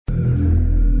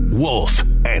Wolf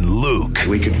and Luke.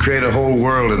 We could create a whole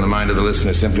world in the mind of the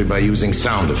listener simply by using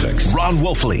sound effects. Ron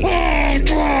Wolfley.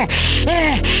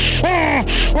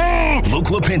 Luke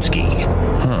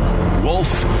Lipinski.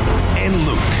 Wolf and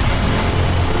Luke.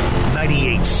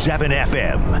 98.7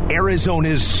 FM,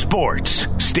 Arizona's sports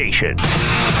station.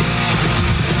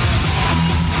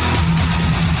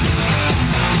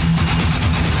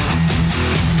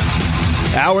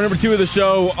 Hour number 2 of the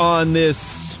show on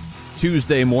this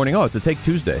Tuesday morning. Oh, it's a Take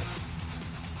Tuesday.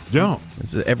 Yeah.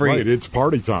 Right, it's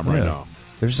party time right now.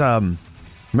 There's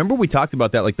remember we talked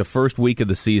about that like the first week of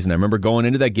the season. I remember going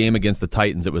into that game against the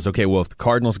Titans. It was, okay, well, if the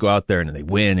Cardinals go out there and they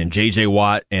win, and J.J.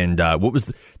 Watt, and what was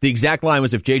the exact line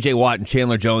was, if J.J. Watt and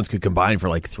Chandler Jones could combine for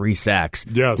like 3 sacks,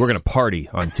 yes, we're going to party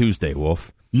on Tuesday,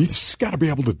 Wolf. You just got to be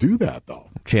able to do that, though.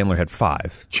 Chandler had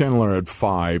 5.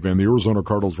 And the Arizona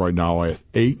Cardinals right now at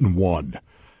 8-1.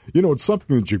 You know, it's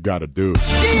something that you've got to do. What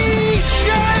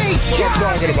I'm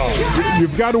talking about.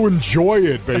 You've got to enjoy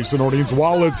it, Basinonians,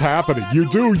 while it's happening. You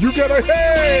do. You get a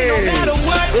hey!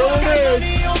 There it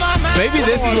is. Maybe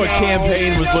this is what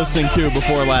Campaign was listening to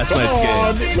before last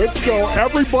night's game. Let's go.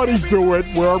 Everybody do it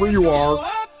wherever you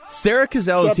are. Sarah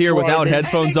Cazell is here without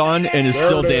headphones on and is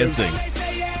still dancing.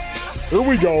 Here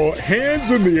we go.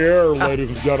 Hands in the air, ladies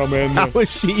and gentlemen. How is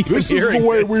she even This is the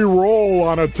way we roll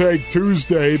on a Take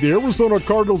Tuesday. The Arizona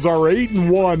Cardinals are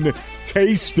 8-1.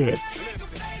 Taste it.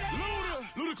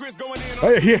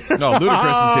 Hey, yeah. No, Ludacris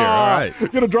is here. All right.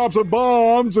 Gonna drop some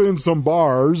bombs and some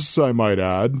bars, I might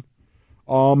add.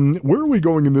 Where are we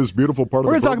going in this beautiful part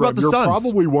of the program? We're going to talk about the You're Suns.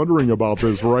 probably wondering about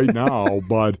this right now,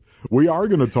 but we are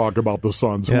going to talk about the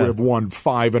Suns, who have won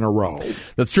 5 in a row.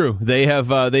 That's true.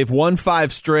 They've won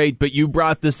 5 straight, but you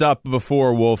brought this up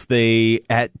before, Wolf. They,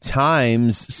 at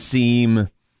times, seem,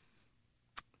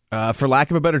 for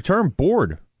lack of a better term,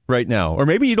 bored right now. Or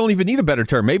maybe you don't even need a better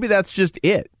term. Maybe that's just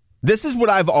it. This is what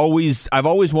I've always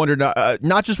wondered,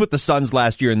 not just with the Suns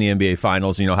last year in the NBA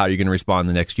Finals, you know, how you're going to respond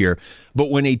the next year, but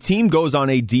when a team goes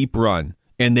on a deep run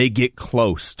and they get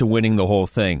close to winning the whole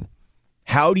thing,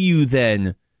 how do you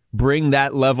then bring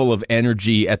that level of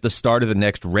energy at the start of the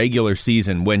next regular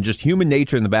season when just human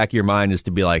nature in the back of your mind is to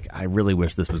be like, I really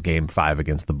wish this was Game 5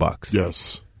 against the Bucks.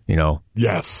 Yes. You know?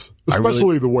 Yes.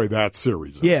 Especially the way that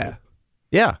series ended. Yeah.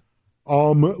 Yeah.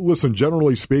 Listen,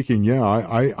 generally speaking,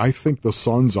 I think the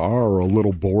Suns are a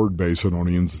little bored,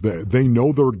 Basinonians. They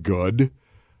know they're good.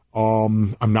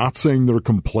 I'm not saying they're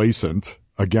complacent.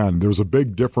 Again, there's a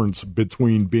big difference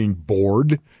between being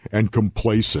bored and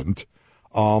complacent.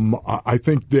 I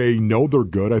think they know they're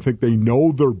good. I think they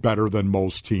know they're better than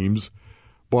most teams.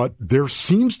 But there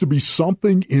seems to be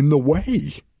something in the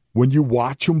way when you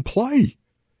watch them play,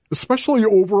 especially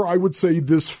over, I would say,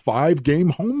 this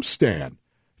 5-game homestand.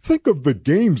 Think of the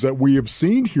games that we have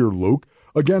seen here, Luke,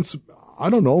 against, I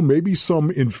don't know, maybe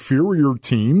some inferior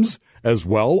teams as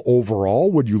well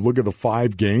overall when you look at the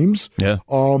 5 games. Yeah.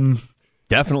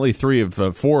 Definitely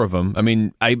 4 of them. I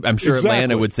mean, I'm sure exactly.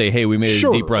 Atlanta would say, hey, we made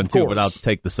a deep run too, but I'll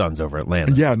take the Suns over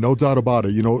Atlanta. Yeah, no doubt about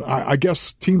it. You know, I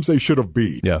guess teams they should have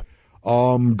beat. Yeah.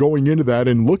 Going into that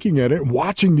and looking at it and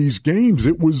watching these games,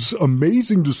 it was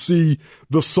amazing to see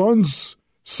the Suns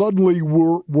suddenly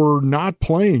were not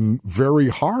playing very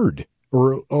hard,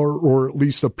 or at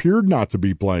least appeared not to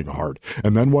be playing hard.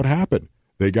 And then what happened?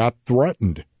 They got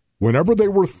threatened. Whenever they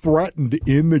were threatened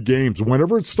in the games,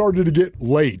 whenever it started to get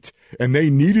late and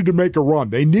they needed to make a run,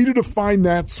 they needed to find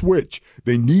that switch,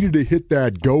 they needed to hit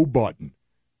that go button,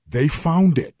 they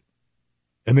found it.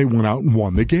 And they went out and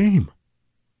won the game.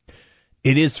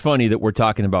 It is funny that we're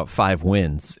talking about 5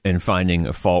 wins and finding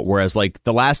a fault, whereas like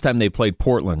the last time they played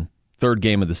Portland, 3rd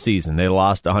game of the season, they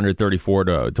lost 134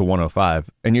 to 105.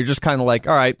 And you're just kind of like,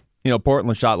 all right, you know,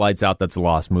 Portland shot lights out. That's a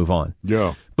loss. Move on.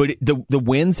 Yeah. But the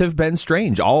wins have been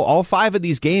strange. All 5 of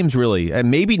these games, really, and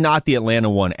maybe not the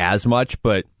Atlanta one as much,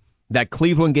 but that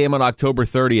Cleveland game on October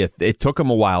 30th, it took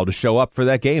them a while to show up for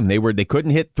that game. They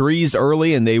couldn't hit threes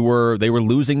early, and they were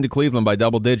losing to Cleveland by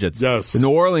double digits. Yes. The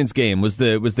New Orleans game was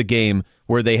the game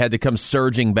where they had to come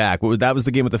surging back. That was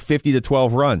the game with the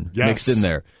 50-12 run mixed in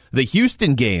there. The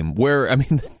Houston game, where, I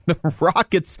mean, the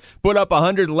Rockets put up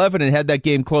 111 and had that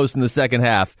game close in the second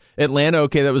half. Atlanta,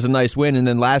 okay, that was a nice win. And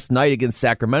then last night against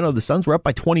Sacramento, the Suns were up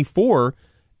by 24.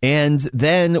 And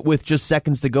then with just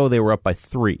seconds to go, they were up by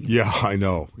 3. Yeah, I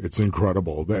know. It's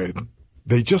incredible.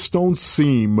 They just don't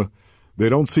seem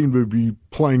to be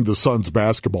playing the Suns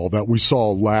basketball that we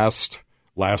saw last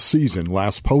season,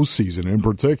 last postseason in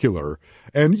particular.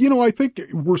 And, you know, I think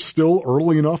we're still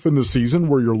early enough in the season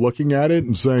where you're looking at it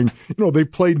and saying, you know, they've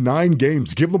played 9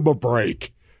 games. Give them a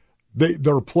break.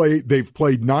 They've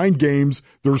played 9 games.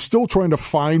 They're still trying to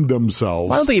find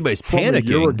themselves. I don't think anybody's panicking.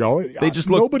 A year ago. They just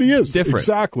look nobody is different.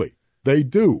 Exactly. They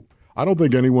do. I don't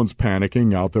think anyone's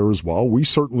panicking out there as well. We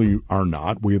certainly are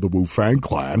not. We are the Wolfin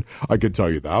clan. I can tell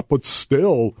you that. But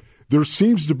still, there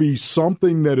seems to be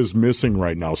something that is missing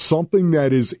right now. Something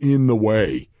that is in the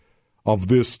way of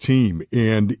this team.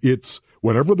 And it's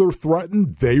whenever they're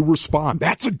threatened, they respond.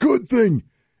 That's a good thing.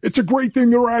 It's a great thing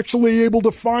they're actually able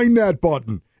to find that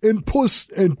button and push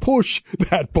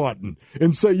that button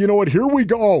and say, you know what, here we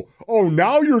go. Oh,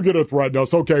 now you're going to threaten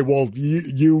us. Okay, well,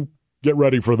 you get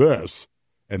ready for this.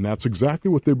 And that's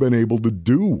exactly what they've been able to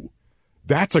do.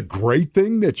 That's a great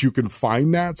thing that you can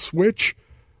find that switch.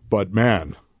 But,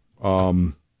 man,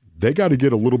 they got to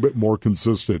get a little bit more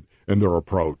consistent in their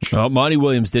approach. Well, Monty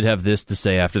Williams did have this to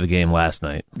say after the game last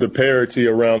night. The parity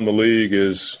around the league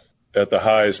is at the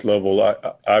highest level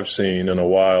I've seen in a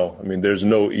while. I mean, there's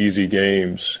no easy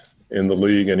games in the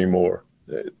league anymore.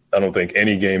 I don't think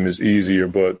any game is easier,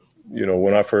 but, you know,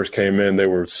 when I first came in, there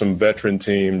were some veteran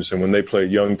teams, and when they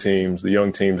played young teams, the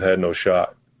young teams had no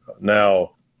shot.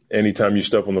 Now, anytime you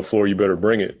step on the floor, you better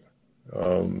bring it.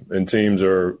 And teams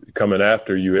are coming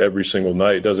after you every single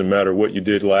night. It doesn't matter what you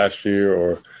did last year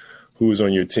or who's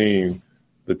on your team.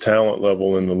 The talent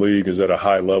level in the league is at a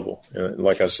high level. And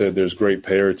like I said, there's great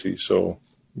parity. So,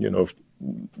 you know, if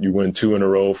you win 2 in a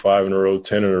row, 5 in a row,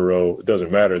 10 in a row, it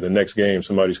doesn't matter. The next game,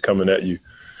 somebody's coming at you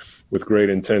with great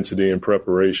intensity and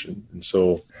preparation. And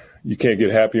so you can't get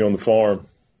happy on the farm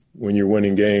when you're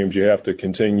winning games. You have to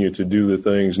continue to do the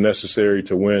things necessary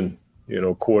to win, you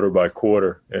know, quarter by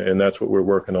quarter. And that's what we're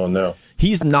working on now.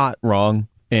 He's not wrong.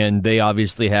 And they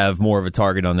obviously have more of a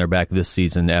target on their back this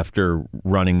season after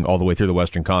running all the way through the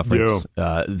Western Conference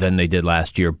than they did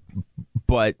last year.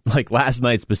 But like last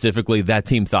night specifically, that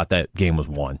team thought that game was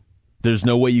won. There's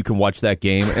no way you can watch that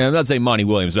game. And I'm not saying Monty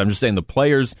Williams, but I'm just saying the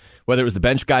players, whether it was the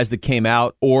bench guys that came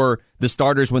out or the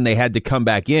starters when they had to come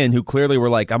back in, who clearly were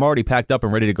like, I'm already packed up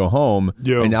and ready to go home,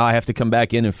 and now I have to come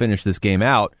back in and finish this game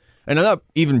out. And I'm not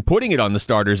even putting it on the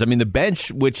starters. I mean, the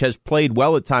bench, which has played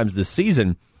well at times this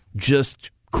season,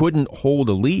 just couldn't hold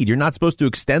a lead. You're not supposed to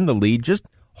extend the lead. Just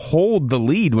hold the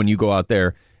lead when you go out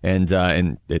there. And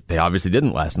they obviously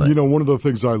didn't last night. You know, one of the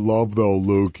things I love, though,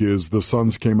 Luke, is the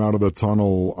Suns came out of the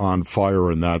tunnel on fire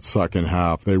in that second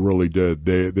half. They really did.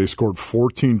 They scored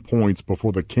 14 points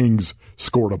before the Kings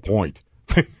scored a point.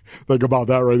 Think about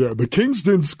that right there. The Kings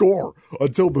didn't score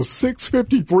until the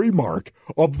 6:53 mark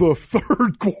of the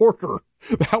third quarter.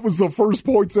 That was the first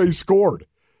points they scored.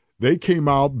 They came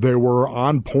out, they were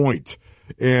on point.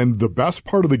 And the best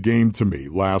part of the game to me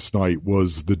last night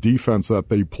was the defense that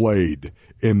they played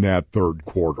in that third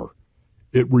quarter.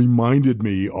 It reminded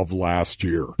me of last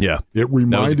year. Yeah. It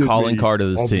reminded me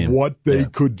of what they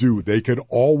could do. They could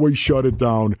always shut it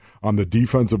down on the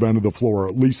defensive end of the floor.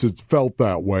 At least it felt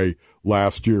that way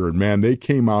last year. And, man, they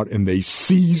came out and they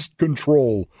seized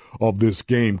control of this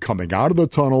game coming out of the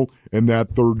tunnel in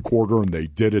that third quarter, and they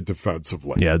did it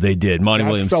defensively. Yeah, they did. Monty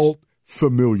Williams felt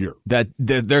familiar. That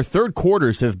their third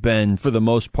quarters have been, for the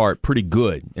most part, pretty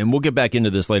good. And we'll get back into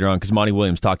this later on because Monty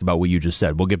Williams talked about what you just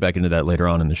said. We'll get back into that later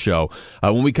on in the show.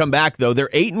 When we come back, though, they're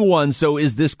 8-1. So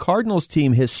is this Cardinals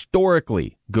team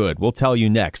historically good? We'll tell you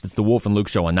next. It's the Wolf and Luke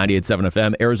Show on 98.7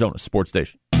 FM, Arizona Sports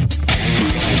Station.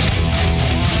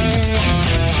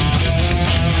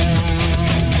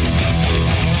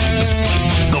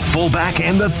 Fullback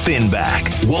and the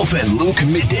thinback. Wolf and Luke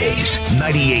middays.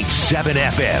 98.7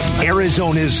 FM.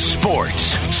 Arizona's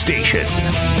sports station.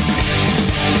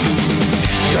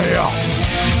 Yeah.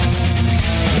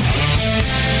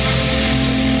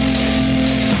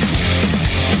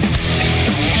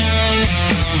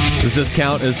 Does this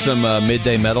count as some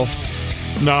midday metal?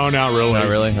 No, not really. Not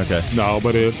really? Okay. No,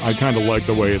 but I kind of like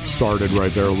the way it started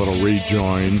right there, a little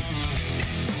rejoin.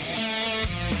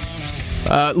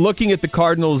 Looking at the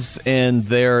Cardinals and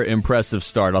their impressive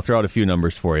start, I'll throw out a few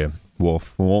numbers for you,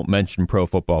 Wolf. We won't mention Pro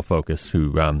Football Focus,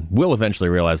 who will eventually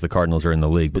realize the Cardinals are in the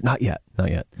league, but not yet.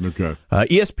 Not yet. Okay.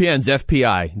 ESPN's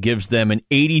FPI gives them an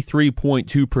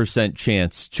 83.2%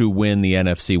 chance to win the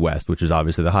NFC West, which is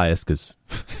obviously the highest because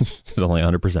it's only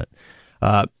 100%.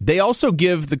 They also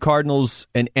give the Cardinals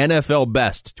an NFL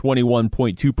best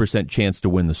 21.2% chance to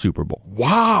win the Super Bowl.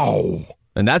 Wow.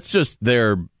 And that's just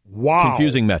their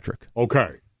confusing metric. Okay.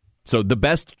 So the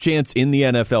best chance in the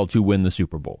NFL to win the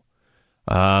Super Bowl.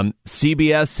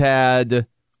 CBS had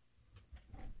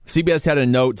a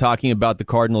note talking about the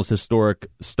Cardinals' historic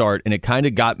start, and it kind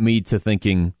of got me to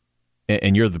thinking,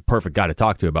 and you're the perfect guy to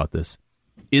talk to about this,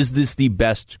 is this the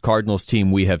best Cardinals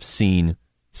team we have seen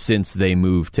since they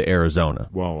moved to Arizona?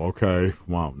 Well, okay.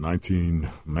 Wow, 19,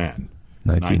 man.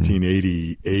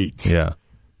 1988. Yeah.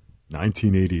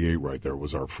 1988 right there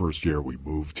was our first year we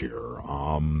moved here.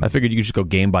 I figured you could just go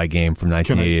game by game from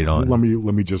 1988 on.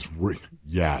 Let me just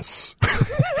yes.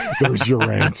 There's your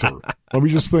answer. Let me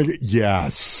just think.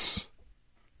 Yes.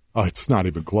 It's not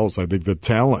even close. I think the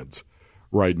talent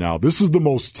right now, this is the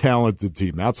most talented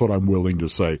team. That's what I'm willing to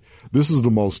say. This is the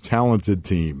most talented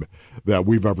team that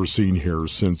we've ever seen here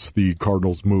since the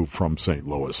Cardinals moved from St.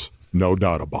 Louis. No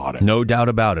doubt about it. No doubt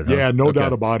about it. Huh? Yeah, no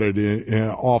doubt about it.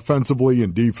 Offensively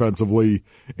and defensively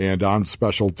and on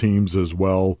special teams as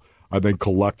well. I think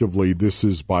collectively this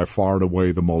is by far and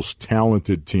away the most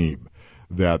talented team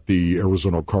that the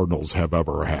Arizona Cardinals have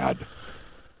ever had.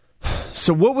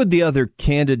 So what would the other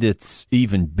candidates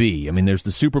even be? I mean, there's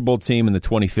the Super Bowl team and the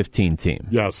 2015 team.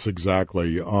 Yes,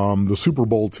 exactly. The Super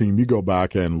Bowl team, you go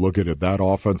back and look at it, that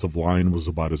offensive line was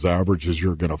about as average as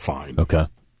you're going to find. Okay.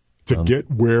 To get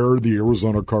where the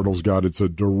Arizona Cardinals got, it's a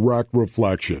direct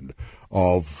reflection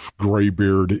of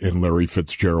Graybeard and Larry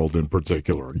Fitzgerald in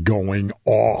particular, going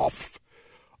off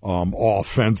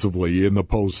offensively in the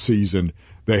postseason.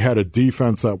 They had a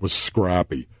defense that was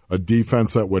scrappy, a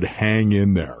defense that would hang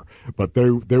in there. But they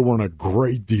weren't a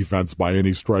great defense by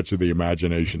any stretch of the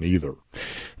imagination either.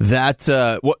 That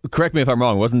correct me if I'm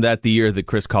wrong. Wasn't that the year that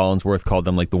Chris Collinsworth called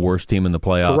them like the worst team in the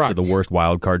playoffs, Correct. Or the worst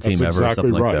wild card team That's ever?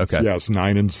 Exactly something right. Like that? Okay. Yes,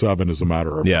 9-7 as a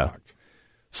matter of fact.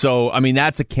 So I mean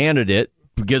that's a candidate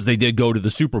because they did go to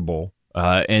the Super Bowl,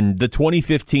 and the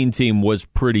 2015 team was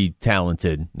pretty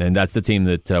talented, and that's the team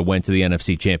that went to the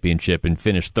NFC Championship and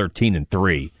finished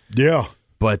 13-3. Yeah,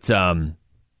 but.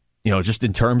 Just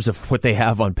in terms of what they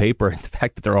have on paper and the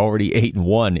fact that they're already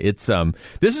 8-1, it's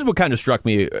this is what kind of struck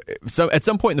me. So at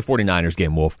some point in the 49ers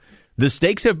game, Wolf, the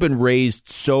stakes have been raised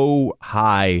so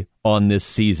high on this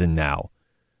season now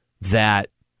that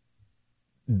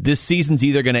this season's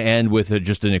either going to end with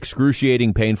just an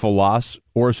excruciating, painful loss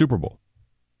or a Super Bowl.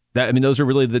 Those are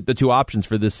really the two options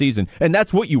for this season, and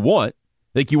that's what you want.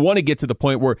 Like, you want to get to the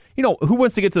point where, who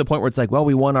wants to get to the point where it's like, well,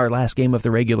 we won our last game of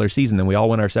the regular season, and we all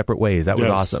went our separate ways. That was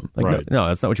awesome. Like, right. No,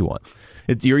 that's not what you want.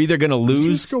 You're either going to lose. Did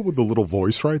you just go with the little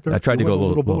voice right there? I tried to go a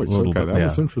little voice. Little, that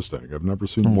was interesting. I've never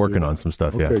seen. I'm working on some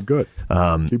stuff. Okay, good.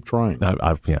 Keep trying.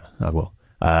 I will.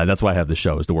 That's why I have the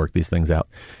show, is to work these things out.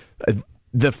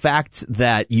 The fact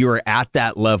that you're at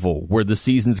that level where the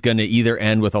season's going to either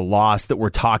end with a loss that we're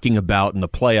talking about in the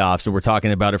playoffs, and we're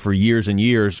talking about it for years and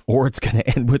years, or it's going to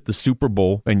end with the Super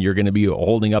Bowl and you're going to be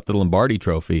holding up the Lombardi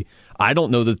Trophy. I don't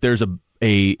know that there's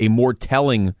a more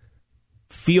telling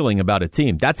feeling about a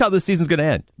team. That's how this season's going to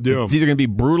end. Yeah. It's either going to be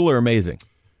brutal or amazing.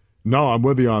 No, I'm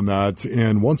with you on that.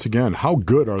 And once again, how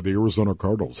good are the Arizona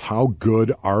Cardinals? How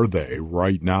good are they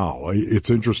right now? It's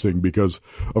interesting because,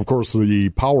 of course, the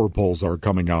power polls are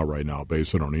coming out right now,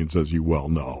 Basinonians, as you well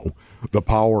know. The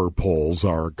power polls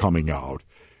are coming out.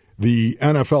 The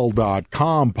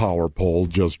NFL.com power poll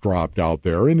just dropped out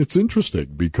there, and it's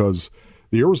interesting because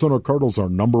the Arizona Cardinals are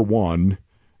number one,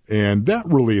 and that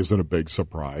really isn't a big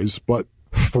surprise, but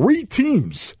three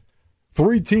teams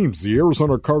the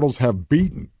Arizona Cardinals have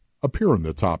beaten appear in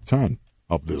the top 10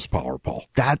 of this power poll.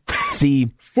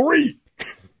 Three.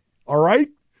 All right?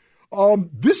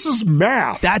 This is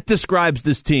math. That describes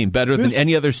this team better than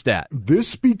any other stat.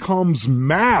 This becomes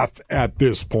math at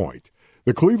this point.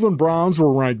 The Cleveland Browns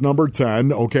were ranked number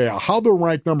 10. Okay, how they're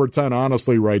ranked number 10,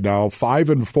 honestly, right now,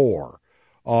 5-4.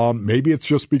 Maybe it's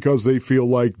just because they feel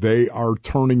like they are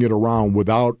turning it around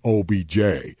without OBJ.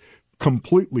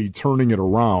 Completely turning it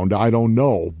around, I don't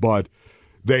know, but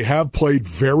they have played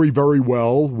very, very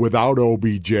well without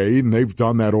OBJ, and they've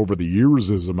done that over the years,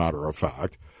 as a matter of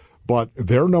fact. But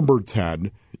they're number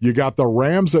 10. You got the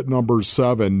Rams at number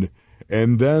 7,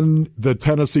 and then the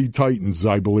Tennessee Titans,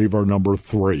 I believe, are number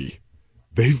 3.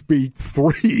 They've beat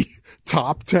 3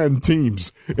 top 10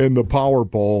 teams in the Power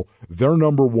Bowl. They're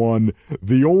number 1.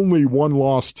 The only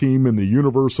one-loss team in the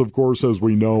universe, of course, as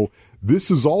we know. This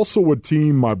is also a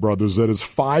team, my brothers, that is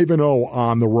 5-0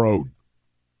 on the road.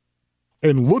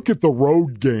 And look at the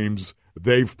road games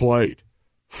they've played.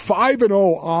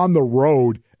 5-0 on the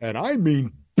road, and I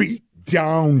mean beat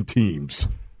down teams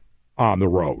on the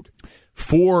road.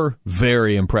 4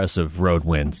 very impressive road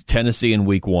wins. Tennessee in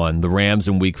week 1, the Rams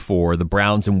in week 4, the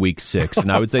Browns in week 6,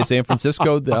 and I would say San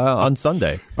Francisco on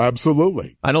Sunday.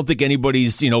 Absolutely. I don't think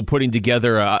anybody's putting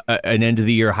together an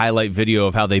end-of-the-year highlight video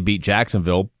of how they beat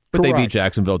Jacksonville. But Correct. They beat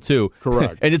Jacksonville, too.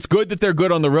 Correct. And it's good that they're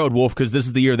good on the road, Wolf, because this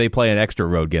is the year they play an extra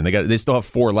road game. They still have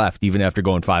 4 left, even after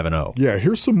going 5-0. Yeah,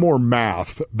 here's some more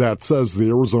math that says the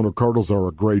Arizona Cardinals are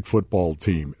a great football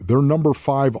team. They're number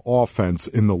 5 offense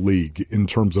in the league in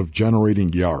terms of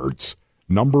generating yards.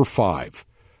 Number 5.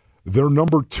 They're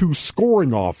number 2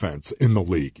 scoring offense in the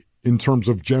league in terms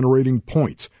of generating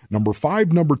points. Number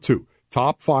 5, number 2.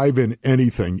 Top 5 in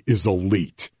anything is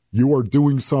elite. You are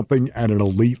doing something at an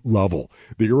elite level.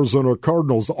 The Arizona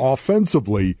Cardinals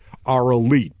offensively are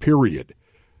elite, period.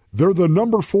 They're the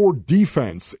number 4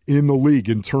 defense in the league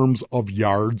in terms of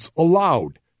yards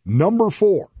allowed. Number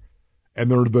 4. And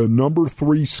they're the number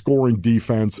 3 scoring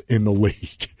defense in the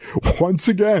league. Once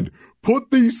again,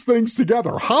 put these things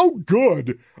together. How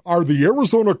good are the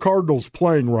Arizona Cardinals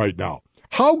playing right now?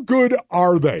 How good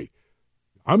are they?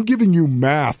 I'm giving you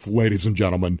math, ladies and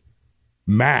gentlemen.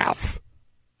 Math.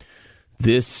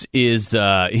 This is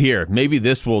here. Maybe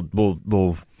this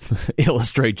will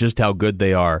illustrate just how good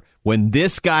they are. When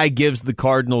this guy gives the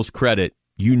Cardinals credit,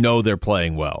 you know they're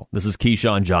playing well. This is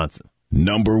Keyshawn Johnson.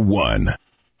 Number 1.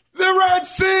 The Red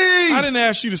Sea! I didn't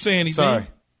ask you to say anything. Sorry.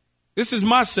 This is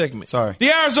my segment. Sorry.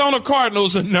 The Arizona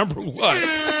Cardinals are number 1.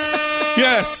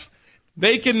 Yes.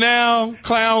 They can now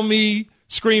clown me,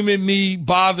 scream at me,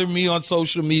 bother me on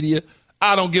social media.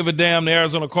 I don't give a damn. The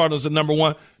Arizona Cardinals are number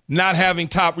 1. Not having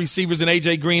top receivers in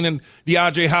A.J. Green and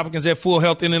DeAndre Hopkins at full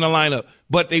health and in the lineup.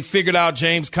 But they figured out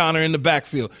James Conner in the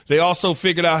backfield. They also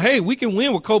figured out, hey, we can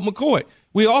win with Colt McCoy.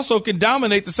 We also can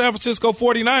dominate the San Francisco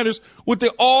 49ers with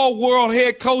the all-world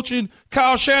head coach and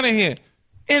Kyle Shanahan.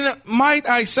 And might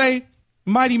I say,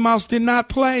 Mighty Mouse did not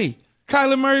play.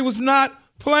 Kyler Murray was not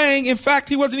playing. In fact,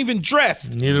 he wasn't even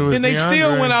dressed. Neither was and they DeAndre.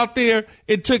 still went out there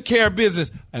and took care of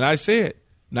business. And I said,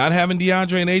 not having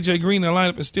DeAndre and A.J. Green in the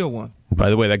lineup is still won. By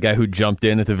the way, that guy who jumped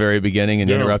in at the very beginning and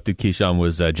interrupted Keyshawn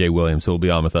was Jay Williams, who will be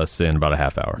on with us in about a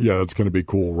half hour. Yeah, that's going to be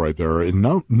cool right there. And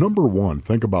now, number 1,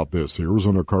 think about this. The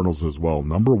Arizona Cardinals as well.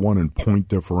 Number 1 in point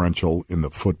differential in the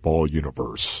football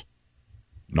universe.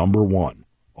 Number 1,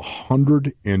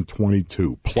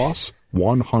 122 plus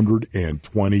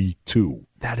 122.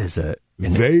 That is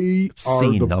They are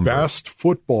the number. best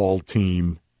football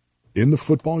team in the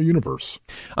football universe.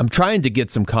 I'm trying to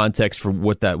get some context for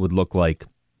what that would look like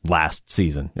last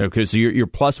season. Okay, so you're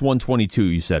plus 122,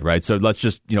 you said, right? So let's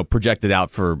just project it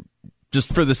out for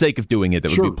the sake of doing it.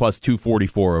 That would be plus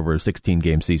 244 over a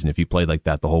 16-game season if you played like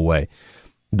that the whole way.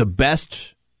 The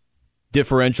best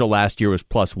differential last year was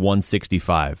plus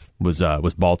 165. Was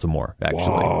Baltimore actually?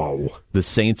 Wow. The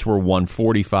Saints were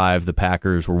 145. The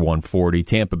Packers were 140.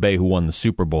 Tampa Bay, who won the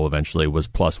Super Bowl eventually, was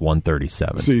plus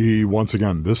 137. See, once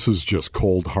again, this is just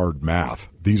cold hard math.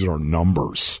 These are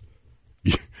numbers.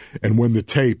 And when the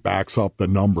tape backs up the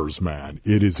numbers, man,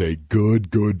 it is a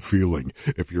good feeling.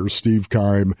 If you're Steve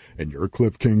Keim and you're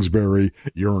Cliff Kingsbury,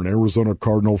 you're an Arizona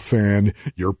Cardinal fan,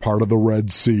 you're part of the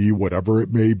Red Sea, whatever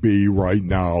it may be right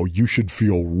now, you should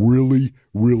feel really,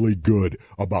 really good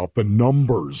about the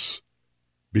numbers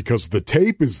because the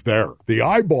tape is there. The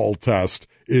eyeball test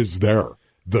is there.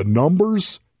 The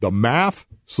numbers, the math,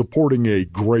 supporting a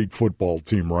great football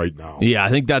team right now. Yeah, I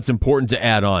think that's important to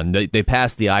add on. They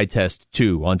passed the eye test,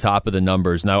 too, on top of the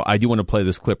numbers. Now, I do want to play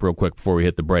this clip real quick before we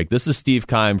hit the break. This is Steve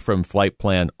Keim from Flight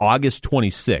Plan, August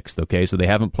 26th, okay? So they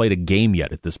haven't played a game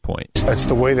yet at this point. It's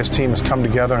the way this team has come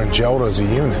together and gelled as a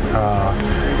unit.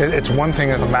 It's one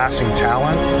thing as amassing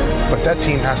talent, but that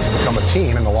team has to become a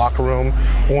team in the locker room,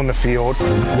 on the field.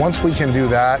 Once we can do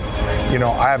that,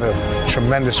 I have a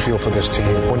tremendous feel for this team.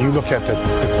 When you look at the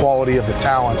quality of the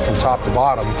talent from top to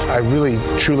bottom, I really,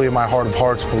 truly, in my heart of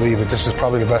hearts, believe that this is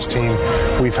probably the best team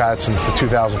we've had since the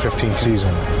 2015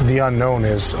 season. The unknown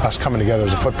is us coming together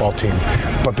as a football team.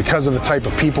 But because of the type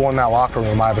of people in that locker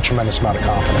room, I have a tremendous amount of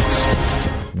confidence.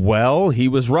 Well, he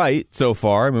was right so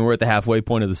far. I mean, we're at the halfway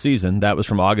point of the season. That was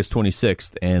from August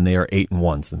 26th, and they are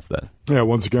 8-1 since then. Yeah,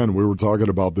 once again, we were talking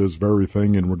about this very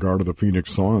thing in regard to the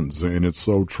Phoenix Suns, and it's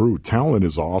so true. Talent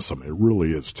is awesome. It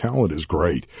really is. Talent is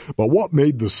great. But what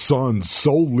made the Suns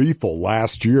so lethal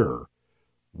last year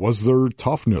was their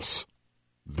toughness.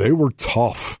 They were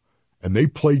tough, and they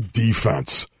played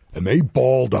defense, and they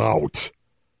balled out.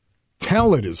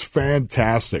 Talent is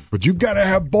fantastic, but you've got to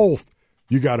have both.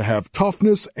 You got to have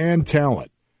toughness and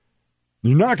talent.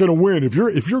 You're not going to win if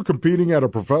you're competing at a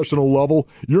professional level.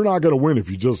 You're not going to win if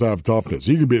you just have toughness.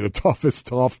 You can be the toughest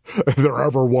tough there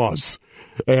ever was,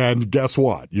 and guess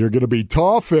what? You're going to be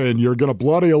tough, and you're going to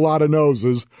bloody a lot of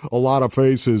noses, a lot of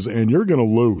faces, and you're going to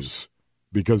lose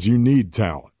because you need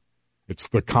talent. It's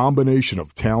the combination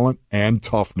of talent and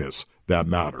toughness that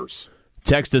matters.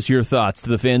 Text us your thoughts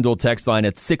to the FanDuel text line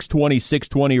at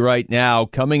 620 right now.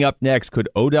 Coming up next, could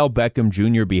Odell Beckham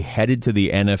Jr. be headed to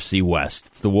the NFC West?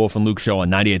 It's the Wolf and Luke Show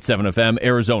on 98.7 FM,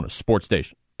 Arizona Sports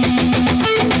Station.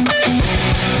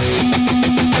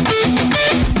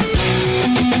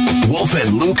 Wolf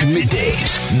and Luke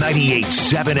Middays,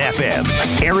 98.7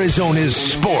 FM, Arizona's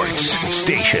sports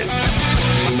station.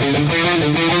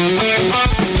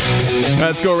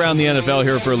 Let's go around the NFL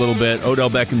here for a little bit. Odell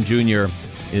Beckham Jr.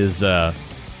 is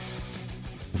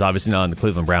obviously not on the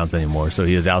Cleveland Browns anymore, so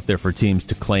he is out there for teams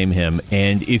to claim him.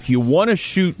 And if you want to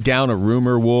shoot down a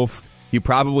rumor, Wolf, you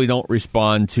probably don't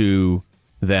respond to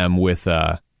them with,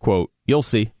 quote, "You'll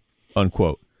see,"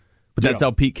 unquote. But that's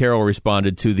how Pete Carroll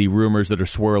responded to the rumors that are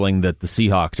swirling that the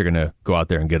Seahawks are going to go out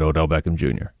there and get Odell Beckham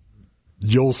Jr.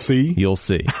 You'll see? You'll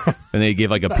see. And they gave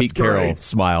like a Pete Carroll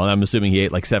smile, and I'm assuming he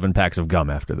ate like 7 packs of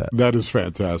gum after that. That is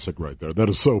fantastic right there. That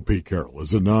is so Pete Carroll,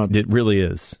 is it not? It really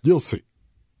is. You'll see.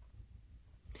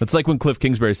 It's like when Cliff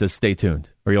Kingsbury says, "Stay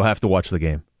tuned," or "You'll have to watch the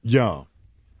game." Yeah.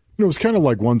 It was kind of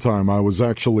like one time I was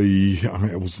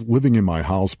living in my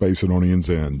house, Basinonians,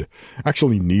 and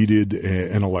actually needed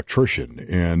an electrician.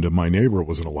 And my neighbor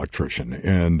was an electrician.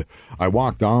 And I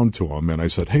walked down to him and I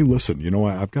said, "Hey, listen,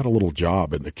 I've got a little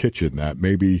job in the kitchen that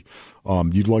maybe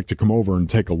you'd like to come over and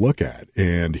take a look at."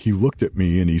 And he looked at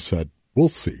me and he said, "We'll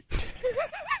see."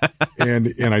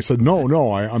 And I said,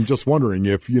 no, I'm just wondering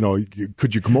if,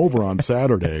 could you come over on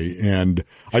Saturday, and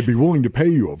I'd be willing to pay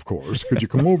you, of course. Could you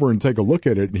come over and take a look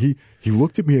at it? And he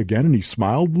looked at me again and he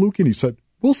smiled, Luke, and he said,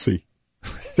 "We'll see."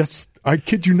 I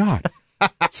kid you not.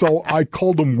 So I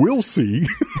called him "We'll see"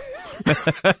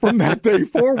 from that day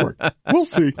forward. We'll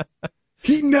see.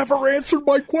 He never answered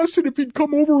my question if he'd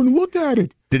come over and look at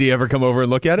it. Did he ever come over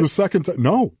and look at it? The second time,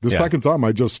 no. The second time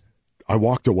I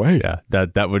walked away. Yeah,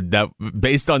 that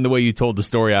based on the way you told the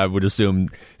story, I would assume.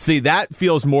 See, that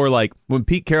feels more like when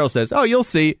Pete Carroll says, "Oh, you'll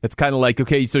see." It's kind of like,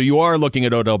 okay, so you are looking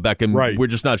at Odell Beckham. Right. We're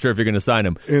just not sure if you're going to sign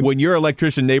him. And when your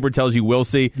electrician neighbor tells you "we'll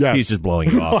see," yes. He's just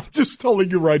blowing you off. I'm just telling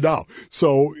you right now.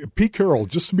 So Pete Carroll,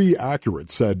 just to be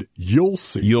accurate, said, "You'll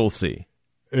see." You'll see.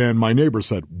 And my neighbor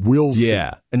said, "We'll see."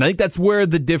 Yeah, and I think that's where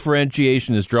the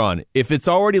differentiation is drawn. If it's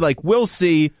already like, "We'll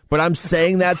see," but I'm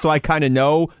saying that so I kind of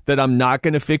know that I'm not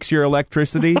going to fix your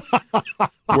electricity,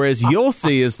 whereas "you'll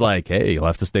see" is like, "Hey, you'll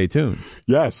have to stay tuned."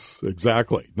 Yes,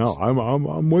 exactly. No,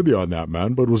 I'm with you on that,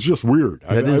 man, but it was just weird.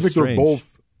 I think strange. They're both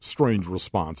strange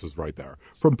responses right there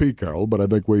from Pete Carroll, but I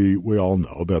think we all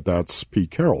know that that's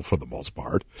Pete Carroll for the most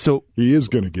part. So he is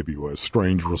going to give you a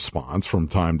strange response from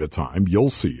time to time. "You'll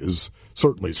see" is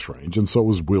certainly strange, and so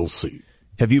is "we'll see."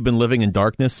 Have you been living in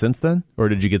darkness since then, or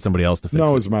did you get somebody else to fix it?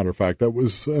 No, as a matter of fact, that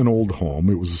was an old home.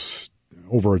 It was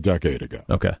over a decade ago.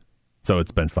 Okay. So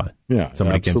it's been fine. Yeah,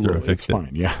 somebody absolutely. came through and fixed it's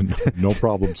fine. Yeah, no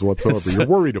problems whatsoever. You're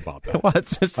worried about that. Well,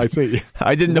 it's just, I see.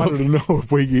 I didn't know. Wanted to know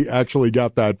if we actually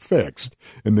got that fixed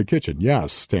in the kitchen.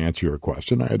 Yes, to answer your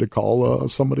question, I had to call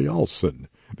somebody else, and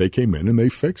they came in and they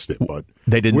fixed it. But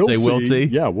they didn't say "we'll see."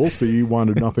 Yeah, "we'll see"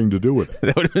 wanted nothing to do with it.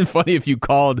 That would have been funny if you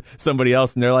called somebody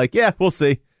else and they're like, "Yeah, we'll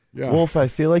see." Yeah. Wolf, I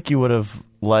feel like you would have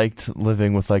liked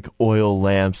living with like oil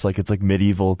lamps, like it's like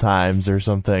medieval times or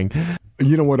something.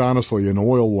 You know what? Honestly, an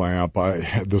oil lamp,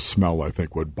 the smell I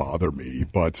think would bother me,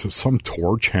 but some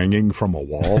torch hanging from a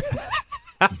wall,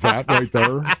 that right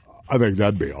there, I think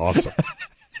that'd be awesome.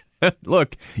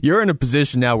 Look, you're in a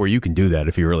position now where you can do that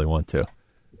if you really want to.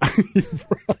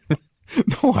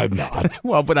 No, I'm not.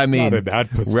 Well, but I mean, not in that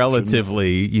position.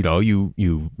 Relatively,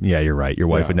 you're right. Your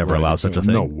wife would never allow such a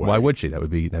thing. No way. Why would she? That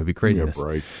would be craziness. Yeah,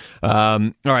 right.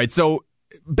 All right, so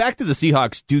back to the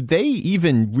Seahawks. Do they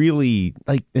even really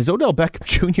is Odell Beckham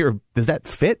Jr. Does that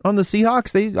fit on the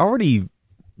Seahawks? They already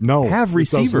have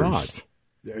receivers.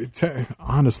 It does not.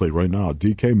 Honestly, right now,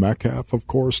 DK Metcalf, of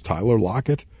course, Tyler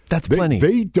Lockett. That's plenty.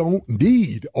 They don't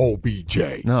need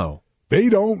OBJ. No. They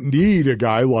don't need a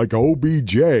guy like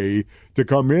OBJ to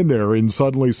come in there and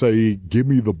suddenly say, "Give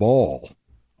me the ball."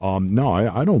 No,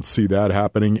 I don't see that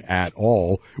happening at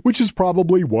all, which is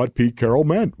probably what Pete Carroll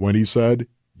meant when he said,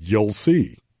 "You'll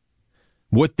see."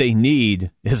 What they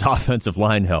need is offensive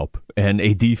line help and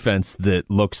a defense that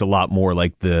looks a lot more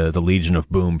like the Legion of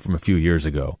Boom from a few years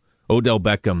ago. Odell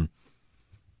Beckham,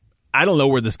 I don't know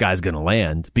where this guy's going to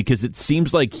land because it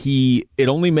seems like it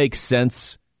only makes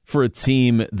sense for a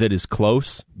team that is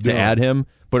close to add him,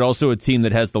 but also a team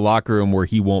that has the locker room where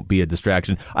he won't be a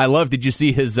distraction. Did you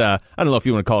see his, I don't know if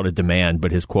you want to call it a demand,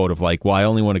 but his quote of like, "Well, I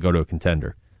only want to go to a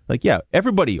contender." Like, yeah,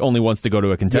 everybody only wants to go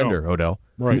to a contender, Odell.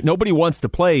 Right. Nobody wants to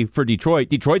play for Detroit.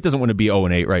 Detroit doesn't want to be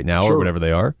 0-8 right now or whatever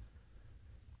they are.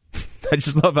 I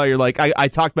just love how you're like, I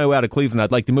talked my way out of Cleveland.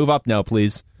 I'd like to move up now,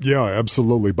 please. Yeah,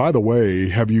 absolutely. By the way,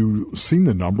 have you seen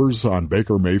the numbers on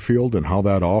Baker Mayfield and how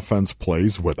that offense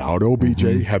plays without OBJ?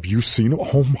 Mm-hmm. Have you seen it?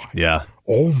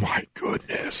 Oh, my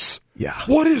goodness. Yeah.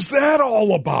 What is that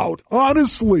all about?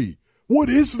 Honestly, what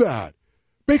is that?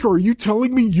 Baker, are you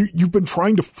telling me you've been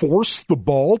trying to force the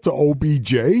ball to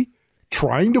OBJ?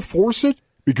 Trying to force it?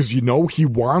 Because you know he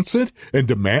wants it and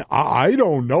demand? I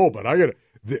don't know, but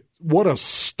what a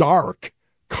stark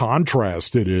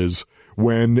contrast it is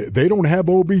when they don't have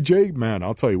OBJ, man,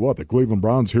 I'll tell you what, the Cleveland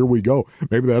Browns, here we go.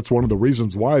 Maybe that's one of the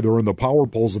reasons why they're in the power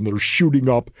polls and they're shooting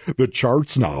up the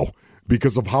charts now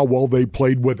because of how well they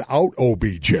played without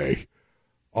OBJ.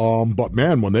 But,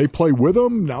 man, when they play with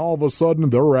him, now all of a sudden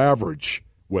they're average.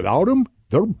 Without him,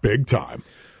 they're big time.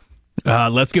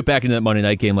 Let's get back into that Monday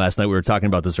night game last night. We were talking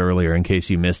about this earlier in case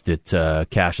you missed it.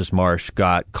 Cassius Marsh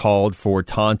got called for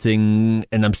taunting,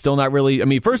 and I'm still not really... I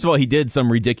mean, first of all, he did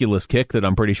some ridiculous kick that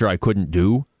I'm pretty sure I couldn't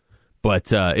do,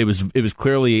 but it was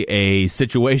clearly a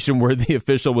situation where the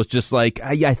official was just like,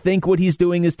 I think what he's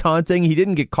doing is taunting. He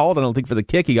didn't get called, I don't think, for the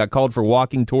kick. He got called for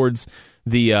walking towards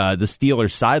the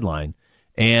Steelers sideline.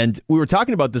 And we were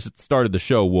talking about this at the start of the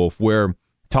show, Wolf, where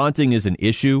taunting is an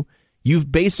issue.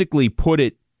 You've basically put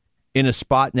it in a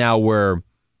spot now where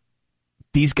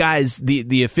these guys,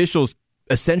 the officials,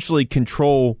 essentially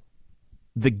control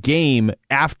the game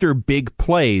after big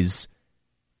plays,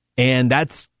 and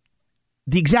that's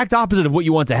the exact opposite of what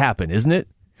you want to happen, isn't it?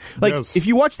 Like, yes. If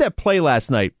you watch that play last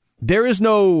night, there's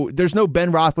no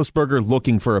Ben Roethlisberger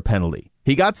looking for a penalty.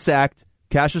 He got sacked,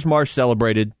 Cassius Marsh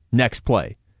celebrated, next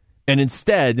play. And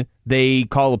instead, they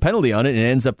call a penalty on it, and it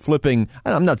ends up flipping.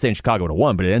 I'm not saying Chicago would have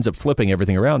won, but it ends up flipping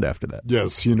everything around after that.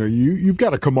 Yes, you've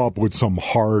got to come up with some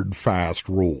hard, fast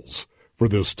rules for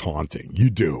this taunting.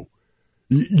 You do.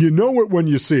 You know it when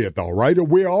you see it, though, right?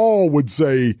 We all would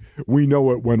say we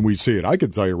know it when we see it. I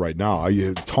can tell you right now,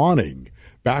 taunting,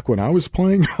 back when I was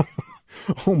playing...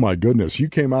 Oh, my goodness. You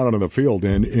came out onto the field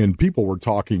and people were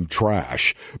talking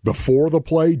trash before the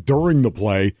play, during the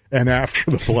play, and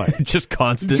after the play. Just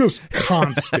constant. Just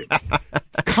constant.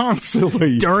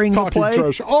 Constantly during talking the play?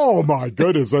 trash. Oh, my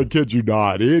goodness. I kid you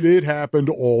not. It happened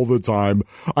all the time.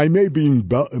 I may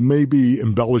be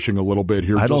embellishing a little bit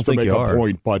here just to make a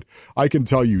point, but I can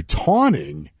tell you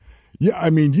taunting, yeah, I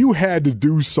mean, you had to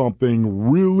do something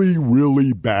really,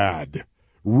 really bad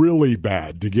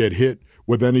to get hit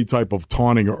with any type of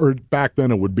taunting, or back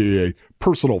then it would be a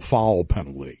personal foul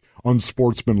penalty.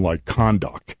 Unsportsmanlike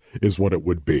conduct is what it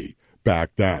would be back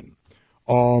then.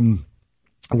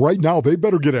 Right now, they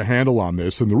better get a handle on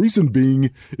this, and the reason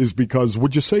being is because,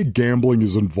 would you say gambling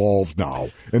is involved now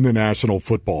in the National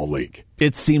Football League?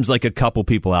 It seems like a couple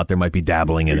people out there might be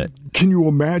dabbling in it. Can you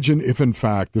imagine if, in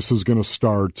fact, this is going to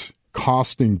start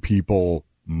costing people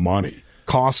money?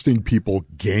 Costing people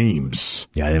games.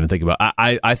 Yeah, I didn't even think about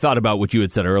it. I thought about what you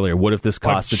had said earlier. What if this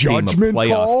cost a team a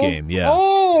playoff game? Yeah.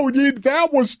 Oh,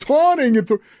 that was taunting.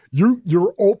 The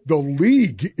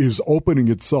league is opening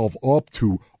itself up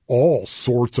to all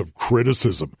sorts of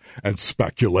criticism and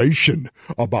speculation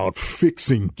about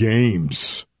fixing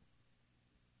games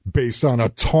based on a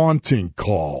taunting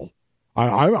call.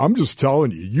 I'm just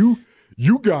telling you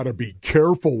got to be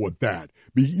careful with that.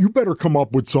 You better come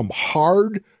up with some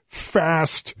hard,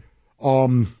 fast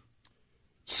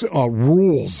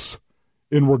rules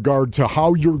in regard to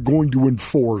how you're going to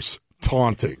enforce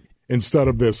taunting instead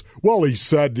of this, well,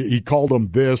 he called him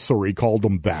this or he called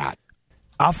him that.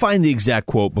 I'll find the exact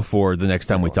quote before the next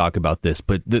time we talk about this,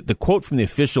 but the quote from the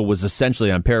official was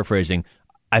essentially, I'm paraphrasing,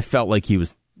 I felt like he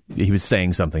was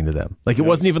saying something to them. Like, it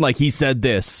wasn't even like he said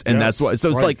this, and that's why. So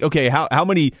it's like, okay, how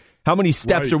many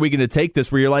steps are we going to take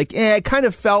this where you're like, it kind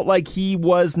of felt like he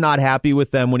was not happy with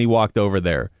them when he walked over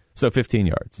there. So 15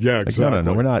 yards. Yeah, like, exactly.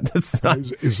 No, we're not. That's not.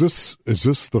 Is this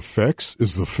the fix?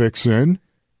 Is the fix in?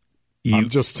 I'm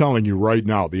just telling you right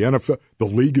now, the NFL, the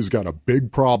league has got a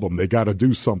big problem. They got to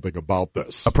do something about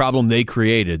this. A problem they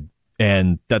created,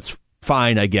 and that's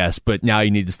fine, I guess, but now you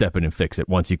need to step in and fix it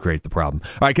once you create the problem.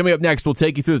 All right, coming up next, we'll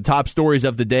take you through the top stories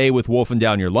of the day with Wolfin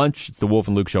Down Your Lunch. It's the Wolf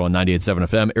and Luke Show on 98.7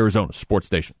 FM, Arizona's sports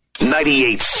station.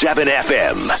 98.7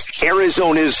 FM,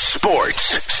 Arizona's sports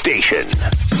station.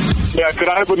 Yeah, could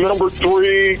I have a number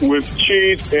 3 with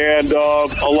cheese and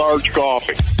a large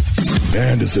coffee?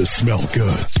 Man, does this smell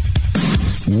good.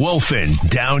 Wolfin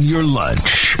Down Your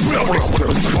Lunch.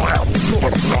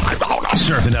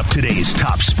 Serving up today's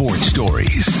top sports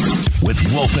stories with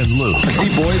Wolf and Luke.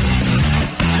 See, boys.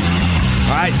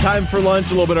 All right, time for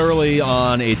lunch a little bit early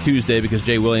on a Tuesday because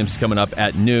Jay Williams is coming up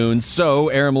at noon. So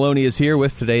Aaron Maloney is here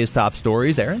with today's top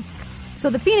stories. Aaron? So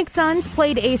the Phoenix Suns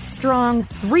played a strong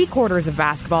 3 quarters of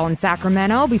basketball in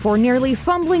Sacramento before nearly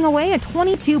fumbling away a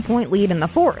 22-point lead in the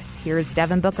fourth. Here's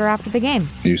Devin Booker after the game.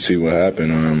 You see what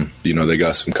happened. They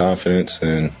got some confidence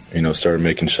and, started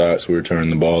making shots. We were turning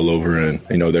the ball over and,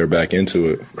 they're back into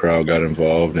it. Crowd got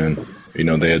involved and,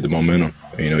 they had the momentum.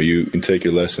 You can take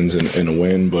your lessons in a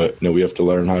win, but, we have to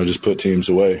learn how to just put teams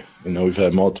away. We've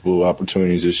had multiple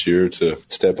opportunities this year to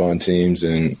step on teams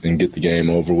and get the game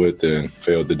over with and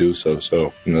failed to do so.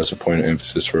 So, that's a point of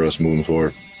emphasis for us moving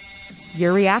forward.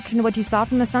 Your reaction to what you saw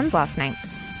from the Suns last night?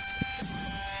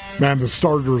 Man, the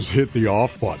starters hit the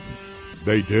off button.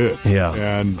 They did. Yeah.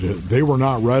 And they were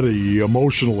not ready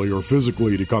emotionally or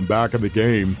physically to come back in the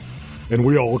game, and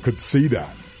we all could see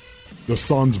that. The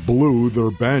Suns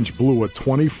their bench blew a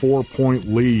 24-point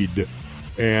lead,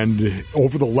 and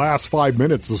over the last 5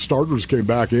 minutes, the starters came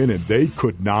back in, and they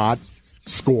could not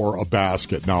score a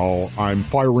basket. Now, I'm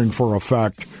firing for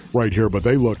effect right here, but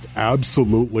they looked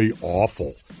absolutely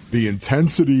awful. The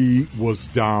intensity was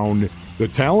down. The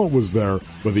talent was there,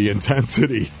 but the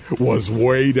intensity was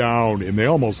way down, and they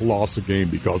almost lost the game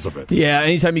because of it. Yeah,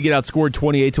 anytime you get outscored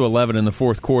 28-11 in the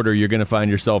fourth quarter, you're going to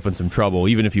find yourself in some trouble,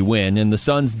 even if you win. And the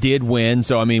Suns did win,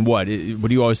 so, I mean, what do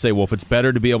you always say, Wolf? It's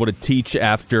better to be able to teach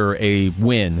after a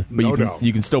win, but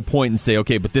you can still point and say,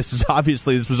 okay, but this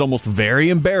was almost very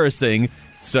embarrassing,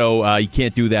 so you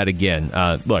can't do that again.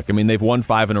 Look, I mean, they've won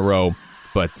 5 in a row,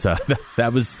 but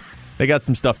they got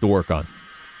some stuff to work on.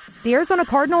 The Arizona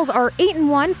Cardinals are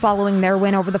 8-1 following their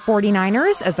win over the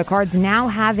 49ers, as the Cards now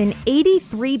have an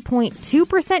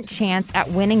 83.2% chance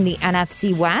at winning the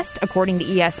NFC West, according to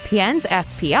ESPN's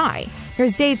FPI.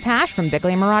 Here's Dave Pasch from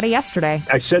Bickley and Marotta yesterday.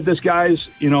 I said this, guys,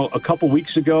 a couple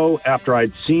weeks ago after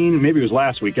I'd seen, maybe it was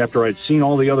last week, after I'd seen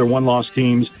all the other one-loss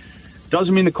teams.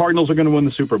 Doesn't mean the Cardinals are going to win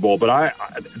the Super Bowl, but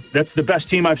that's the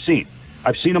best team I've seen.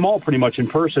 I've seen them all pretty much in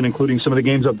person, including some of the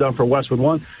games I've done for Westwood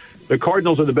One. The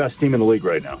Cardinals are the best team in the league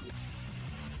right now.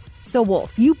 So,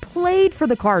 Wolf, you played for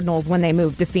the Cardinals when they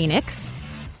moved to Phoenix.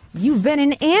 You've been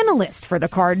an analyst for the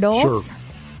Cardinals. Sure.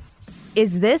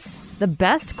 Is this the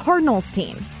best Cardinals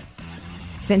team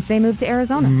since they moved to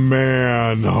Arizona?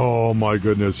 Man, oh my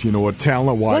goodness. You know what,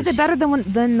 talent-wise... Was it better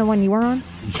than the one you were on?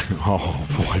 Oh,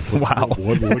 boy. Wow.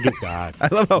 Look at that. I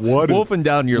love how Wolfin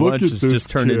Down Your Lunch has just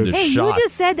turned into shots. shots. You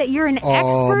just said that you're an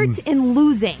expert in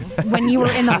losing when you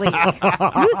were in the league.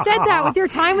 You said that with your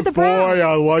time with the Browns. Boy,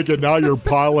 I like it. Now you're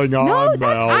piling on,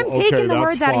 Mel. I'm taking the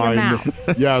words out of your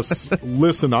mouth. Yes.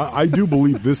 Listen, I do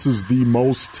believe this is the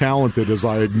most talented, as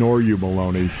I ignore you,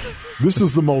 Maloney. This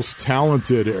is the most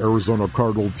talented Arizona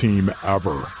Cardinal team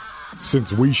ever.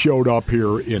 Since we showed up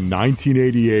here in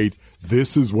 1988,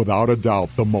 this is without a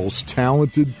doubt the most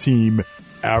talented team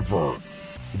ever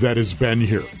that has been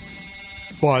here.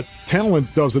 But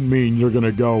talent doesn't mean you're going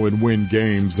to go and win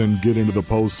games and get into the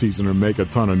postseason and make a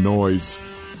ton of noise.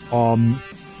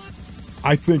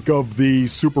 I think of the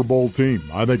Super Bowl team.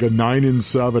 I think of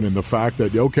 9-7 and the fact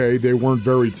that, okay, they weren't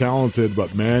very talented,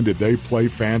 but man, did they play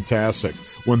fantastic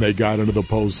when they got into the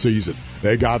postseason.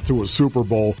 They got to a Super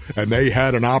Bowl, and they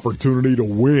had an opportunity to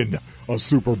win a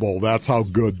Super Bowl. That's how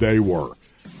good they were.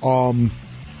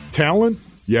 Talent?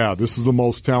 Yeah, this is the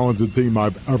most talented team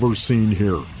I've ever seen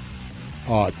here.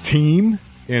 Team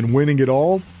and winning it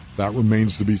all, that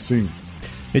remains to be seen.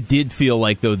 It did feel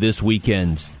like, though, this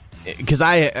weekend, because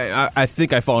I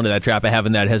think I fall into that trap of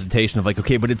having that hesitation of like,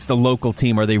 okay, but it's the local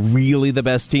team. Are they really the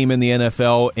best team in the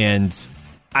NFL? And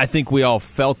I think we all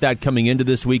felt that coming into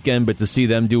this weekend, but to see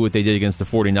them do what they did against the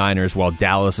 49ers while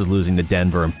Dallas is losing to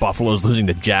Denver and Buffalo's losing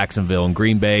to Jacksonville and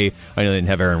Green Bay, I know they didn't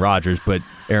have Aaron Rodgers, but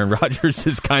Aaron Rodgers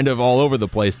is kind of all over the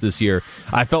place this year.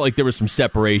 I felt like there was some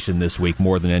separation this week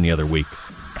more than any other week.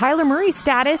 Kyler Murray's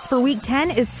status for Week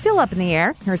 10 is still up in the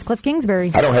air. Here's Cliff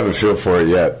Kingsbury. I don't have a feel for it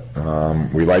yet.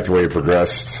 We like the way he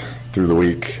progressed through the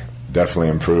week. Definitely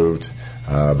improved.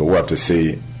 But we'll have to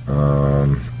see,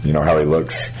 how he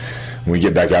looks when we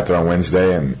get back out there on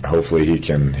Wednesday, and hopefully he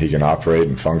can operate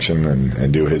and function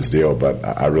and do his deal. But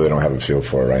I really don't have a feel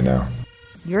for it right now.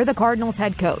 You're the Cardinals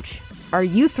head coach. Are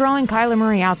you throwing Kyler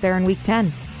Murray out there in Week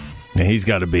 10? Yeah, he's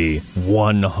got to be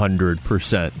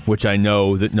 100%, which I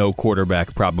know that no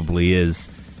quarterback probably is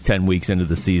 10 weeks into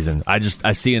the season.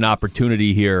 I see an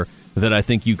opportunity here that I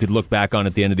think you could look back on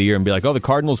at the end of the year and be like, oh, the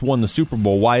Cardinals won the Super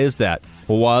Bowl. Why is that?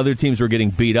 Well, while other teams were getting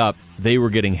beat up, they were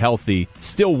getting healthy,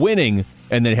 still winning,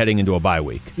 and then heading into a bye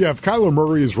week. Yeah, if Kyler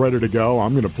Murray is ready to go,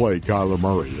 I'm going to play Kyler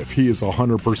Murray. If he is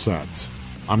 100%,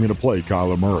 I'm going to play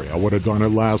Kyler Murray. I would have done it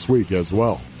last week as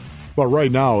well. But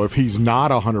right now, if he's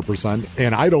not 100%,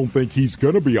 and I don't think he's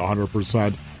going to be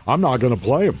 100%, I'm not going to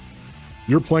play him.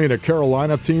 You're playing a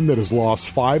Carolina team that has lost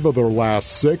 5 of their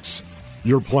last 6.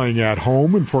 You're playing at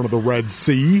home in front of the Red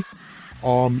Sea.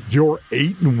 You're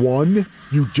 8-1.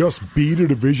 You just beat a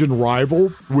division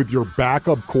rival with your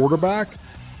backup quarterback.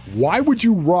 Why would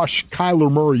you rush Kyler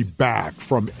Murray back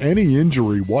from any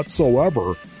injury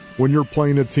whatsoever when you're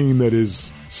playing a team that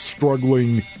is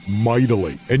struggling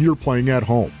mightily and you're playing at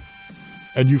home?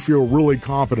 And you feel really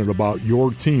confident about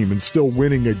your team and still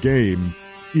winning a game,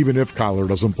 even if Kyler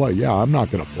doesn't play. Yeah, I'm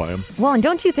not going to play him. Well, and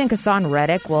don't you think Hassan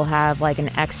Reddick will have like an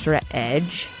extra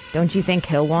edge? Don't you think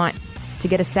he'll want to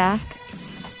get a sack?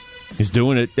 He's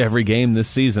doing it every game this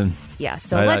season. Yeah,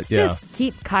 so let's just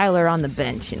keep Kyler on the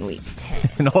bench in Week 10.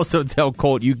 And also tell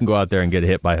Colt you can go out there and get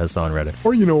hit by Hassan Reddick.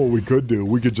 Or you know what we could do?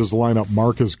 We could just line up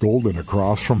Marcus Golden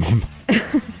across from him.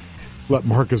 Let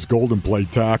Marcus Golden play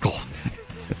tackle.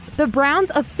 The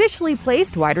Browns officially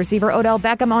placed wide receiver Odell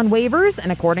Beckham on waivers,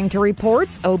 and according to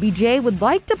reports, OBJ would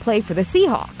like to play for the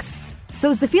Seahawks. So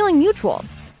is the feeling mutual?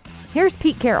 Here's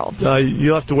Pete Carroll.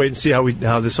 You'll have to wait and see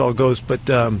how this all goes. But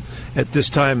at this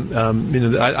time,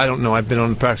 I don't know. I've been on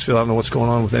the practice field. I don't know what's going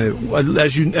on with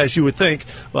any. As you would think,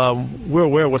 we're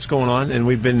aware of what's going on, and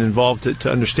we've been involved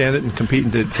to understand it and compete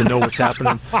and to know what's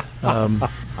happening.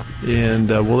 And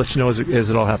we'll let you know as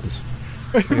it all happens.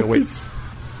 Wait.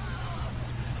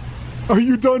 Are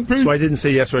you done, Pete? So I didn't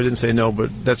say yes or I didn't say no, but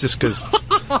that's just because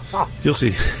you'll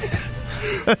see.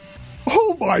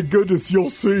 Oh my goodness, you'll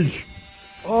see.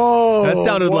 Oh, that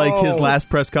sounded like his last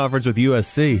press conference with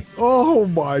USC. Oh,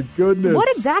 my goodness. What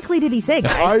exactly did he say,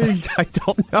 guys? I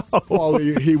don't know. Well,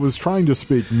 he was trying to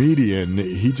speak median.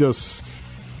 He just...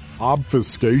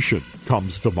 obfuscation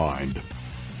comes to mind.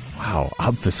 Wow,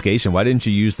 obfuscation. Why didn't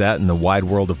you use that in the wide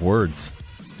world of words?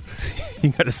 You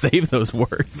got to save those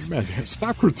words. Man,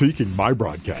 stop critiquing my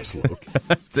broadcast, Luke.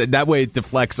 That way it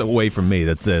deflects away from me.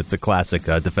 It's a classic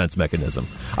defense mechanism.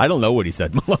 I don't know what he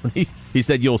said, Malone. He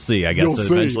said you'll see, I guess. You'll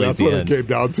see. Eventually That's at the what end. It came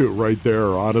down to right there,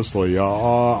 honestly.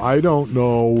 I don't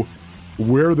know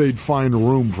where they'd find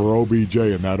room for OBJ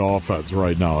in that offense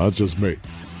right now. That's just me.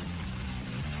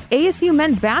 ASU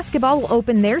men's basketball will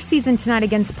open their season tonight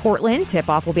against Portland.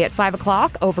 Tip-off will be at 5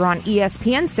 o'clock over on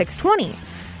ESPN 620.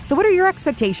 So what are your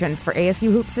expectations for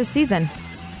ASU hoops this season?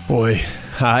 Boy,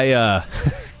 I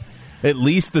at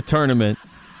least the tournament.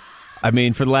 I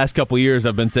mean, for the last couple of years,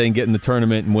 I've been saying get in the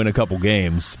tournament and win a couple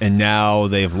games, and now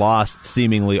they've lost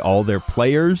seemingly all their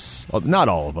players. Well, not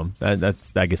all of them.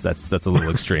 I guess that's a little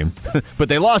extreme. But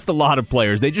they lost a lot of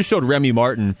players. They just showed Remy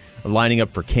Martin lining up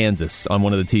for Kansas on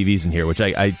one of the TVs in here, which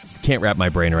I can't wrap my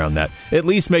brain around that. At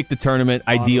least make the tournament,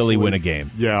 ideally win a game.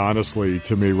 Yeah, honestly,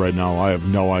 to me right now, I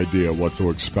have no idea what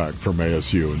to expect from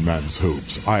ASU in men's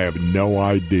hoops. I have no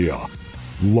idea.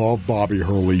 Love Bobby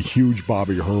Hurley, huge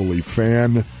Bobby Hurley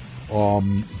fan.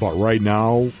 But right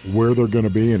now, where they're going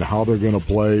to be and how they're going to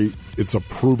play, it's a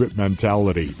prove-it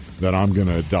mentality that I'm going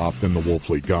to adopt in the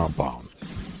Wolfley compound.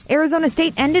 Arizona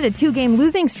State ended a 2-game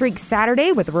losing streak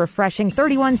Saturday with a refreshing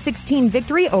 31-16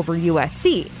 victory over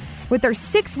USC. With their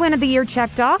 6th win of the year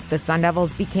checked off, the Sun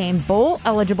Devils became bowl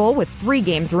eligible with 3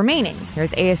 games remaining.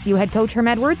 Here's ASU head coach Herm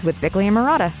Edwards with Bickley and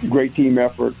Murata. Great team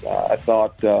effort. I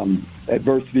thought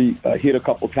adversity hit a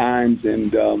couple times,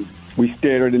 and we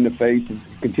stared it in the face and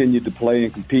continued to play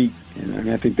and compete. And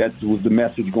I think that was the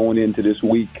message going into this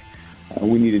week.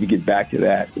 We needed to get back to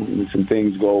that. When some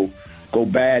things go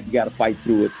bad, you got to fight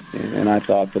through it. And I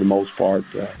thought, for the most part,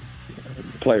 the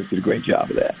players did a great job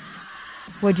of that.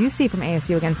 What'd you see from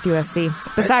ASU against USC,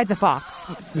 besides a Fox?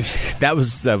 That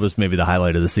was maybe the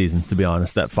highlight of the season, to be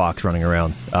honest, that Fox running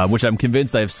around, which I'm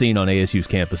convinced I've seen on ASU's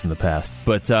campus in the past.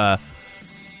 But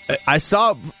I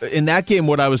saw in that game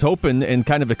what I was hoping and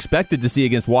kind of expected to see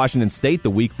against Washington State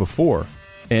the week before.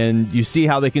 And you see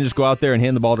how they can just go out there and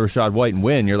hand the ball to Rashad White and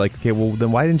win. You're like, okay, well,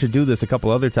 then why didn't you do this a couple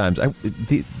other times?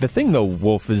 The thing, though,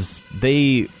 Wolf, is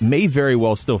they may very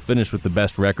well still finish with the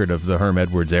best record of the Herm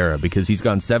Edwards era because he's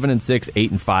gone 7-6,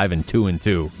 8-5, and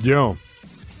 2-2. Yeah.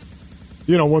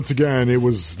 You know, once again, it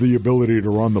was the ability to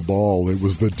run the ball. It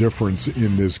was the difference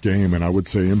in this game, and I would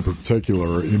say in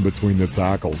particular in between the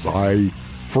tackles.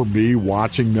 For me,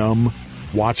 watching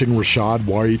Rashad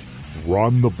White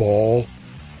run the ball,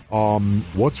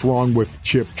 what's wrong with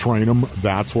Chip Trainum?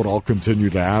 That's what I'll continue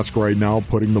to ask right now,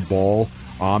 putting the ball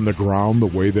on the ground the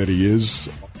way that he is.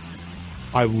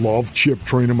 I love Chip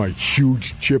Trainum, a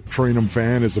huge Chip Trainum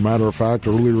fan. As a matter of fact,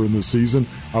 earlier in the season,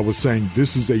 I was saying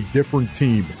this is a different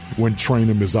team when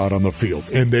Trainum is out on the field,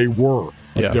 and they were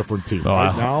a different team.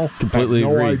 Right now, completely I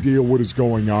have no agree. idea what is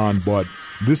going on, but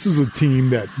this is a team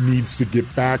that needs to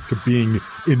get back to being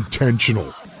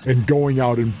intentional and going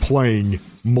out and playing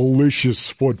malicious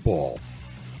football.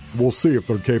 We'll see if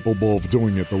they're capable of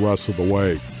doing it the rest of the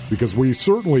way, because we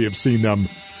certainly have seen them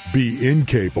be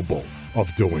incapable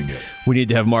of doing it. We need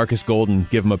to have Marcus Golden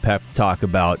give him a pep talk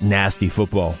about nasty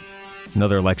football.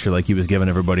 Another lecture like he was giving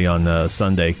everybody on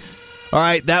Sunday. All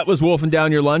right, that was Wolfin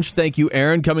Down Your Lunch. Thank you,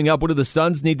 Aaron. Coming up, what do the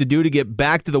Suns need to do to get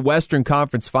back to the Western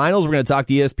Conference Finals? We're going to talk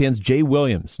to ESPN's Jay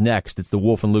Williams next. It's the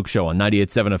Wolf and Luke Show on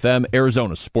 98.7 FM,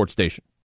 Arizona's sports station.